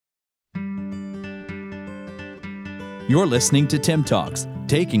You're listening to Tim Talks,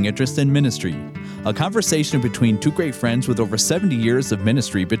 Taking Interest in Ministry, a conversation between two great friends with over 70 years of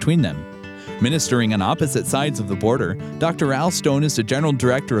ministry between them. Ministering on opposite sides of the border, Dr. Al Stone is the General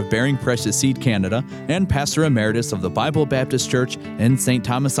Director of Bearing Precious Seed Canada and Pastor Emeritus of the Bible Baptist Church in St.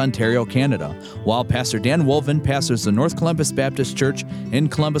 Thomas, Ontario, Canada, while Pastor Dan Wolvin pastors the North Columbus Baptist Church in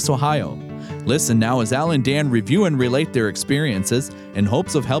Columbus, Ohio. Listen now as Al and Dan review and relate their experiences in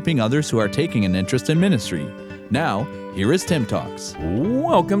hopes of helping others who are taking an interest in ministry. Now, here is Tim Talks.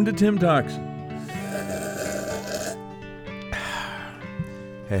 Welcome to Tim Talks.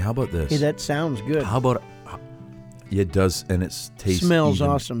 Hey, how about this? Hey, that sounds good. How about it does, and it tastes Smells even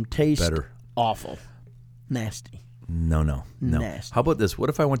awesome. Tastes better. awful. Nasty. No. Nasty. How about this? What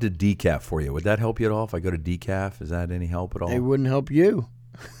if I went to decaf for you? Would that help you at all? If I go to decaf, is that any help at all? It wouldn't help you.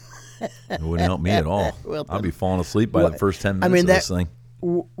 It wouldn't help me at all. Well, I'll be falling asleep by the first 10 minutes of this thing.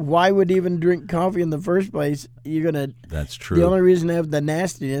 Why would even drink coffee in the first place? You're gonna. That's true. The only reason to have the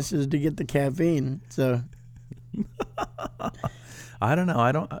nastiness is to get the caffeine. So. I don't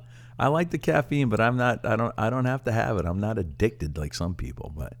know. I like the caffeine, but I'm not. I don't have to have it. I'm not addicted like some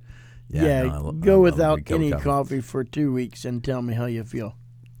people. But go without any coffee for 2 weeks and tell me how you feel.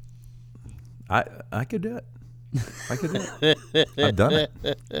 I could do it. I could do it. I've done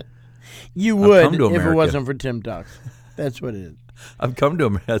it. You would if it wasn't for Tim Talks. That's what it is. I've come to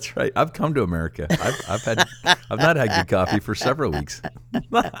America. That's right. I've come to America. I've not had good coffee for several weeks.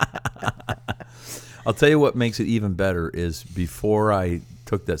 I'll tell you what makes it even better is before I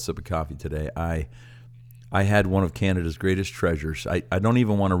took that sip of coffee today, I had one of Canada's greatest treasures. I don't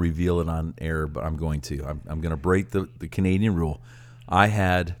even want to reveal it on air, but I'm going to. I'm going to break the Canadian rule. I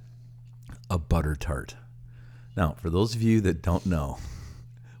had a butter tart. Now, for those of you that don't know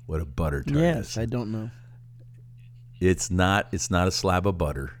what a butter tart is. Yes, I don't know. It's not a slab of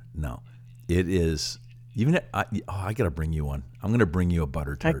butter. No. It is. I got to bring you one. I'm going to bring you a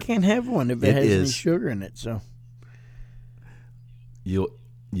butter tart. I can't have one if it has any sugar in it. So you'll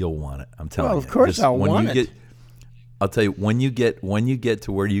want it. I'm telling you. Well, of course I'll want it. I'll tell you when you get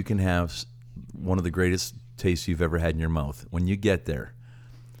to where you can have one of the greatest tastes you've ever had in your mouth. When you get there,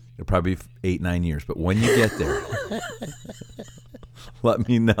 it'll probably be 8-9 years. But when you get there, let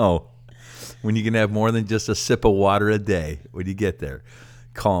me know. When you can have more than just a sip of water a day, when you get there,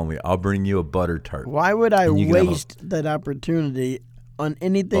 call me. I'll bring you a butter tart. Why would I waste that opportunity on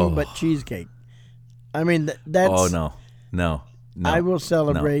anything but cheesecake? I mean, that's... Oh, no. I will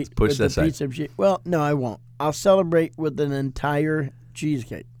celebrate with a piece of cheese. Well, no, I won't. I'll celebrate with an entire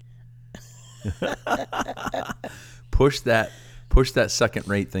cheesecake. Push that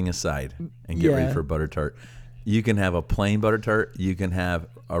second-rate thing aside and get ready for a butter tart. You can have a plain butter tart. You can have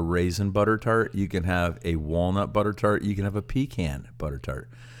a raisin butter tart. You can have a walnut butter tart. You can have a pecan butter tart.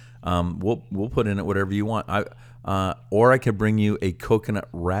 We'll put in it whatever you want. Or I could bring you a coconut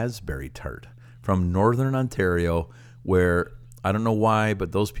raspberry tart from Northern Ontario, where I don't know why,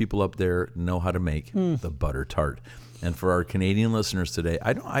 but those people up there know how to make the butter tart. And for our Canadian listeners today,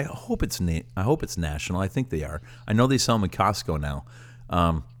 I hope it's national. I think they are. I know they sell them in Costco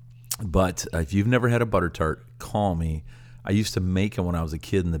now. But if you've never had a butter tart, call me. I used to make them when I was a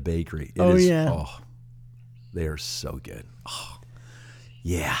kid in the bakery. They are so good. Oh,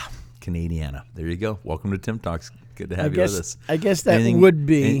 yeah, Canadiana. There you go. Welcome to Tim Talks. Good to have you with us. I guess that would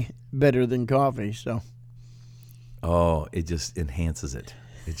be better than coffee. So. Oh, it just enhances it.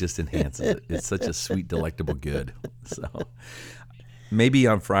 It just enhances it. It's such a sweet, delectable good. So maybe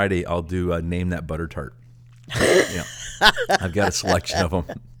on Friday I'll do Name That Butter Tart. Yeah, I've got a selection of them.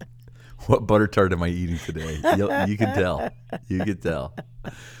 What butter tart am I eating today? You can tell. You can tell.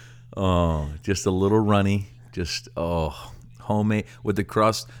 Oh, just a little runny. Just, homemade. With the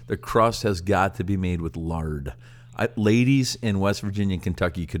crust. The crust has got to be made with lard. Ladies in West Virginia and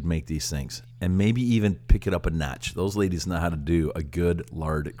Kentucky could make these things. And maybe even pick it up a notch. Those ladies know how to do a good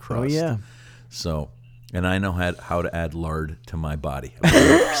lard crust. Oh, yeah. So, and I know how to add lard to my body. I've been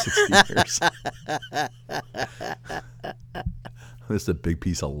doing it for 60 years. This is a big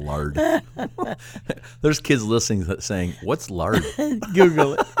piece of lard. There's kids listening saying, "What's lard?"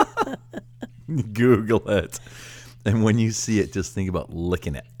 Google it. Google it. And when you see it, just think about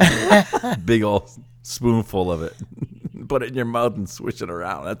licking it. Big old spoonful of it. Put it in your mouth and swish it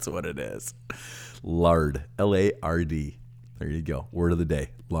around. That's what it is. Lard. L-A-R-D. There you go. Word of the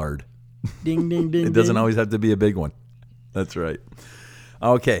day. Lard. Ding, ding, ding. It doesn't always have to be a big one. That's right.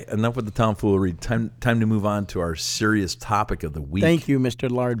 Okay, enough with the tomfoolery. Time to move on to our serious topic of the week. Thank you, Mr.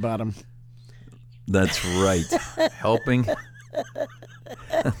 Lardbottom. That's right. Helping.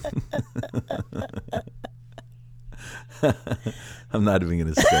 I'm not even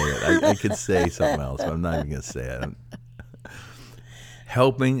going to say it. I could say something else, but I'm not even going to say it.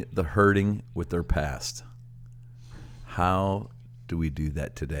 helping the hurting with their past. How do we do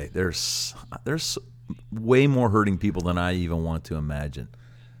that today? There's way more hurting people than I even want to imagine.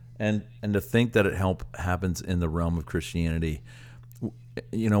 And to think that it happens in the realm of Christianity,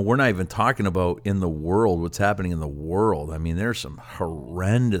 we're not even talking about in the world, what's happening in the world. I mean, there's some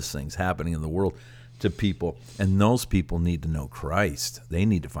horrendous things happening in the world to people, and those people need to know Christ. They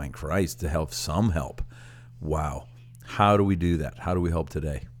need to find Christ to have some help. Wow. How do we do that? How do we help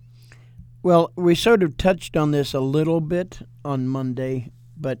today? Well, we sort of touched on this a little bit on Monday,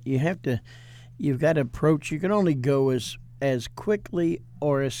 but you've got to approach, you can only go as quickly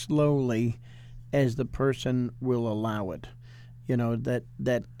or as slowly as the person will allow it.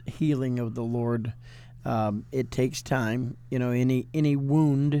 That healing of the Lord, it takes time. Any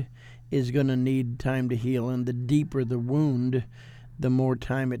wound is going to need time to heal, and the deeper the wound, the more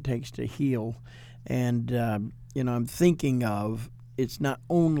time it takes to heal. And, I'm thinking of, it's not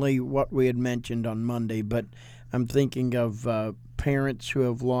only what we had mentioned on Monday, but I'm thinking of parents who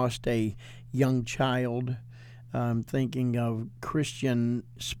have lost a young child. I'm thinking of Christian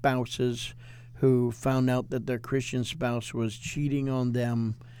spouses who found out that their Christian spouse was cheating on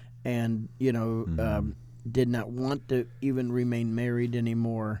them and, did not want to even remain married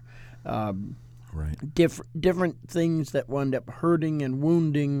anymore. Right. Different things that wound up hurting and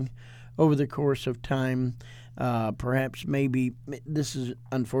wounding over the course of time. Perhaps maybe this is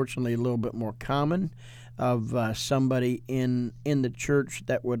unfortunately a little bit more common, of somebody in the church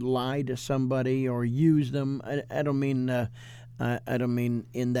that would lie to somebody or use them. I don't mean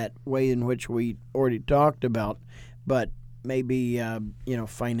in that way in which we already talked about, but maybe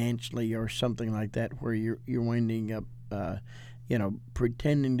financially or something like that, where you're winding up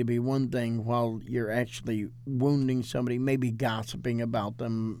pretending to be one thing while you're actually wounding somebody, maybe gossiping about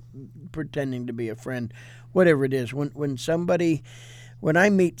them, pretending to be a friend, whatever it is. When I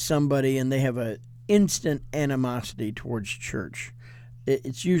meet somebody and they have a instant animosity towards church,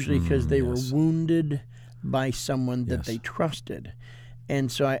 it's usually because they were wounded by someone that they trusted.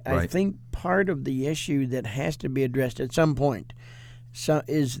 And so I think part of the issue that has to be addressed at some point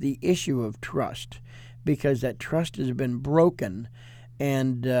is the issue of trust, because that trust has been broken,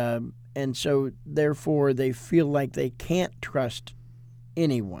 and so therefore they feel like they can't trust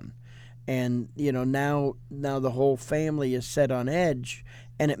anyone. And now the whole family is set on edge,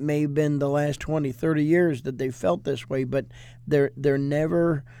 and it may have been the last 20, 30 years that they felt this way, but they're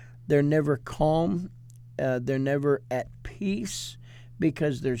never calm, they're never at peace,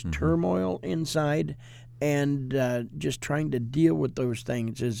 because there's turmoil inside, and just trying to deal with those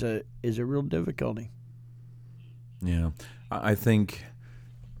things is a real difficulty. Yeah, I think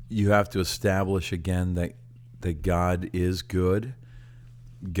you have to establish again that God is good,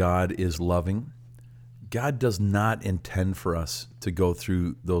 God is loving. God does not intend for us to go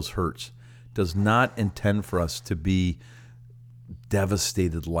through those hurts, does not intend for us to be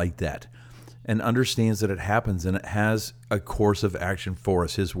devastated like that, and understands that it happens, and it has a course of action for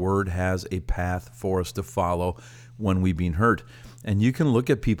us. His word has a path for us to follow when we've been hurt. And you can look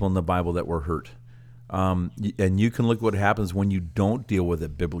at people in the Bible that were hurt. And you can look at what happens when you don't deal with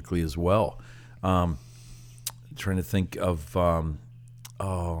it biblically as well. Trying to think of,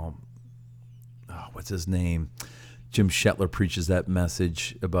 what's his name? Jim Shetler preaches that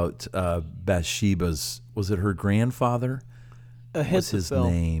message about Bathsheba's, was it her grandfather? Ahithophel. What's his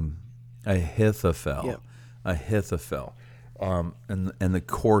name? Ahithophel. Yep. Ahithophel. And the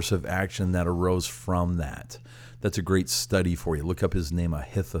course of action that arose from that. That's a great study for you. Look up his name,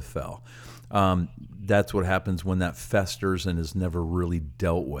 Ahithophel. That's what happens when that festers and is never really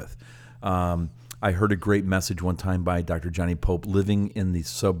dealt with. I heard a great message one time by Dr. Johnny Pope, Living in the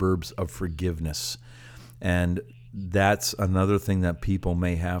Suburbs of Forgiveness. And that's another thing that people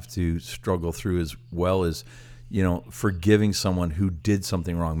may have to struggle through, as well as, forgiving someone who did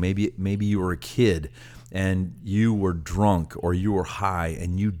something wrong. Maybe you were a kid and you were drunk or you were high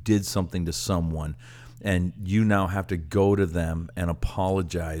and you did something to someone, and you now have to go to them and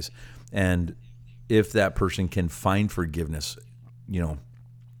apologize. And if that person can find forgiveness,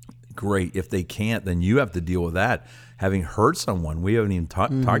 great. If they can't, then you have to deal with that. Having hurt someone, we haven't even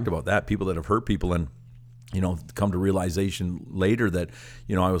talked about that. People that have hurt people and, come to realization later that,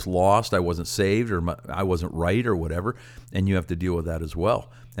 I was lost, I wasn't saved, or I wasn't right, or whatever. And you have to deal with that as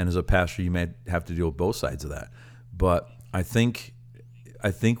well. And as a pastor, you may have to deal with both sides of that. But I think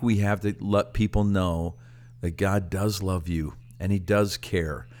we have to let people know that God does love you and He does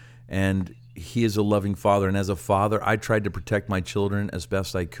care. And He is a loving Father. And as a father, I tried to protect my children as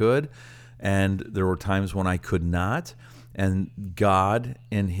best I could. And there were times when I could not. And God,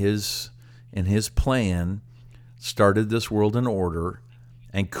 in His plan, started this world in order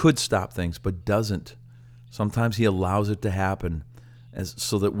and could stop things, but doesn't. Sometimes he allows it to happen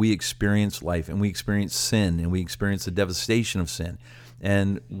so that we experience life and we experience sin and we experience the devastation of sin.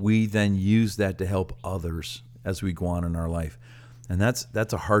 And we then use that to help others as we go on in our life. And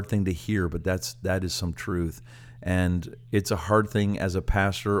that's a hard thing to hear, but that is some truth. And it's a hard thing as a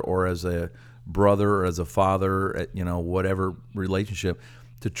pastor or as a brother or as a father, whatever relationship,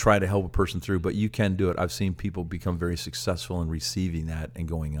 to try to help a person through. But you can do it. I've seen people become very successful in receiving that and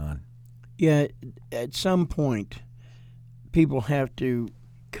going on. Yeah, at some point, people have to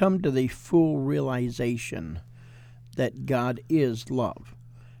come to the full realization that God is love.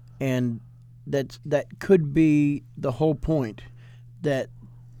 And that could be the whole point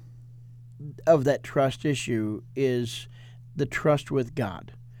of that trust issue, is the trust with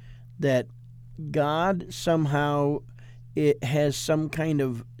God. That God somehow, it has some kind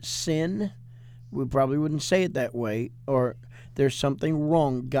of sin. We probably wouldn't say it that way, or there's something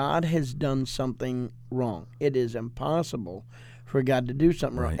wrong. God has done something wrong. It is impossible for God to do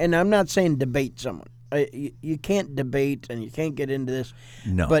something wrong. And I'm not saying debate someone. You can't debate and you can't get into this.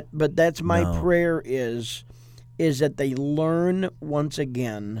 No. But that's my prayer is that they learn once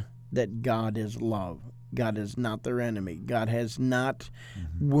again that God is love. God is not their enemy. God has not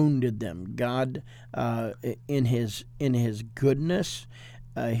wounded them. God, in His goodness,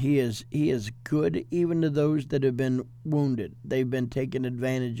 He is good even to those that have been wounded. They've been taken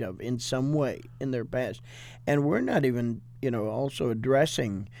advantage of in some way in their past, and we're not even also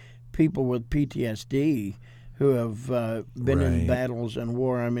addressing people with PTSD who have been in battles and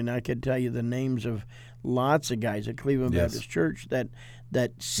war. I mean, I could tell you the names of lots of guys at Cleveland Baptist Church that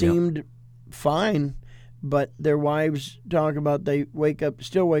seemed fine, but their wives talk about they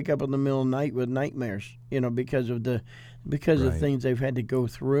still wake up in the middle of the night with nightmares, because of things they've had to go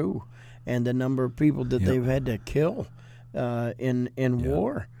through and the number of people that they've had to kill in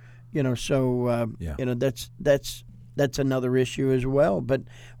war. That's another issue as well. But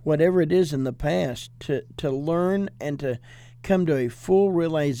whatever it is in the past, to learn and to come to a full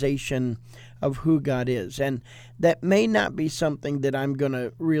realization of who God is. And that may not be something that I'm going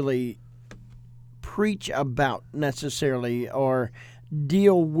to really preach about necessarily or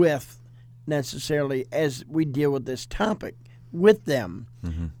deal with necessarily as we deal with this topic with them.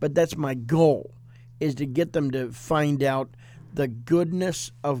 But that's my goal, is to get them to find out the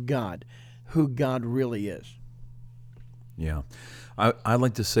goodness of God, who God really is. Yeah. I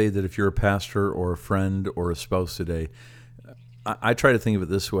like to say that if you're a pastor or a friend or a spouse today, I try to think of it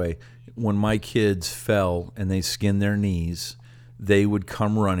this way. When my kids fell and they skinned their knees, they would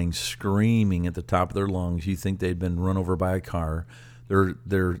come running, screaming at the top of their lungs. You think they'd been run over by a car.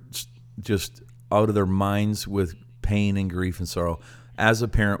 They're just out of their minds with pain and grief and sorrow. As a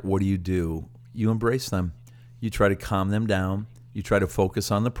parent, what do? You embrace them. You try to calm them down. You try to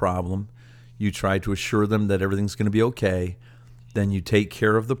focus on the problem. You try to assure them that everything's going to be okay. Then you take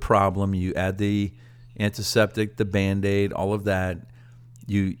care of the problem. You add the antiseptic, the Band-Aid, all of that.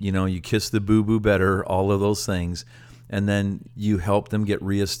 You kiss the boo-boo better, all of those things. And then you help them get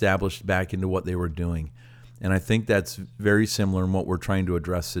reestablished back into what they were doing. And I think that's very similar in what we're trying to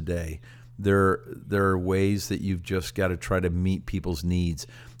address today. There are ways that you've just got to try to meet people's needs.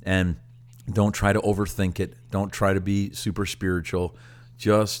 And don't try to overthink it. Don't try to be super spiritual.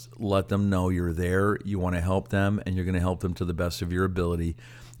 Just let them know you're there, you want to help them, and you're going to help them to the best of your ability.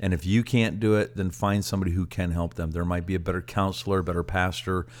 And if you can't do it, then find somebody who can help them. There might be a better counselor, better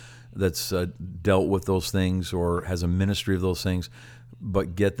pastor that's dealt with those things or has a ministry of those things,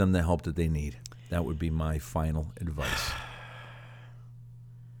 but get them the help that they need. That would be my final advice.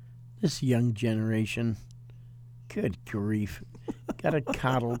 This young generation, good grief, got to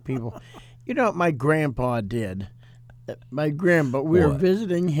coddle people. You know what my grandpa did? We were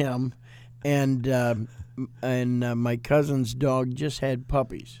visiting him, and my cousin's dog just had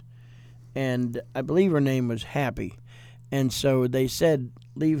puppies, and I believe her name was Happy, and so they said,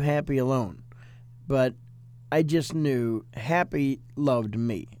 leave Happy alone. But I just knew Happy loved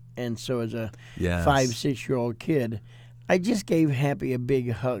me, and so as a 5-6-year-old kid, I just gave Happy a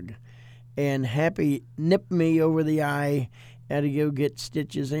big hug, and Happy nipped me over the eye. Had to go get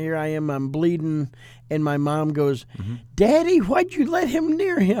stitches. And here I am, I'm bleeding, and my mom goes, Daddy, why'd you let him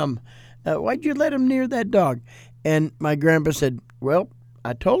near him? Why'd you let him near that dog? And my grandpa said, well,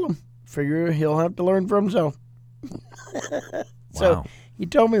 I told him, figure he'll have to learn for himself. So he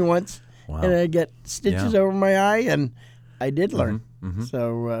told me once, and I got stitches over my eye, and I did learn.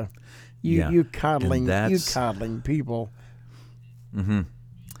 So you coddling people.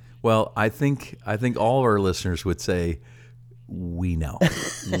 Well, I think all of our listeners would say, we know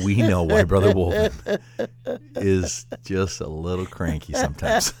why Brother Wolvin is just a little cranky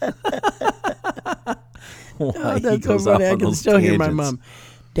sometimes. Oh, that's so funny. I can still hear my mom.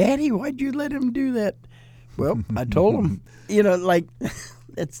 Daddy, why'd you let him do that? Well, I told him. Like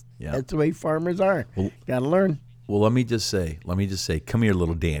that's the way farmers are. Well, gotta learn. Well, let me just say, come here,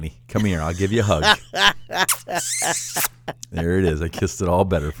 little Danny. Come here. I'll give you a hug. There it is. I kissed it all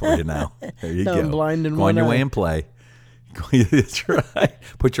better for you now. There you go. I'm blind in go one on your eye. way and play. That's right.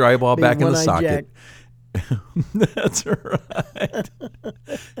 Put your eyeball back in the socket. That's right.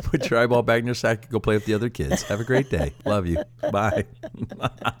 Put your eyeball back in your socket. Go play with the other kids. Have a great day. Love you. Bye.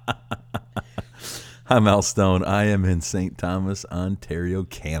 I'm Al Stone. I am in St. Thomas, Ontario,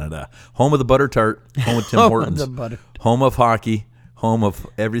 Canada. Home of the butter tart. Home of Tim Hortons. Home of hockey. Home of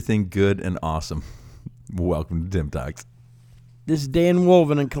everything good and awesome. Welcome to Tim Talks. This is Dan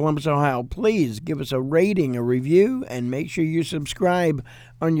Wolvin in Columbus, Ohio. Please give us a rating, a review, and make sure you subscribe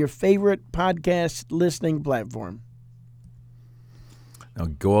on your favorite podcast listening platform. Now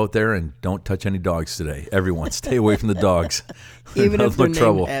go out there and don't touch any dogs today. Everyone, stay away from the dogs. Even if they're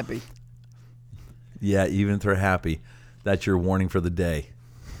named Happy. Yeah, even if they're happy. That's your warning for the day.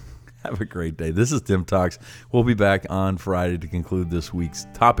 Have a great day. This is Tim Talks. We'll be back on Friday to conclude this week's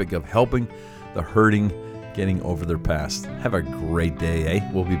topic of helping the hurting getting over their past. Have a great day,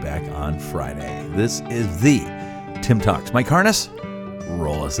 eh? We'll be back on Friday. This is the Tim Talks. Mike Harness,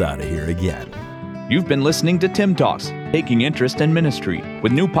 roll us out of here again. You've been listening to Tim Talks, taking interest in ministry,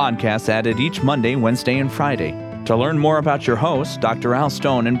 with new podcasts added each Monday, Wednesday, and Friday. To learn more about your hosts, Dr. Al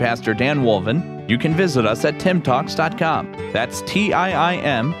Stone and Pastor Dan Wolvin, you can visit us at timtalks.com. That's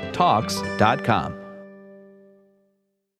TIIM Talks.com.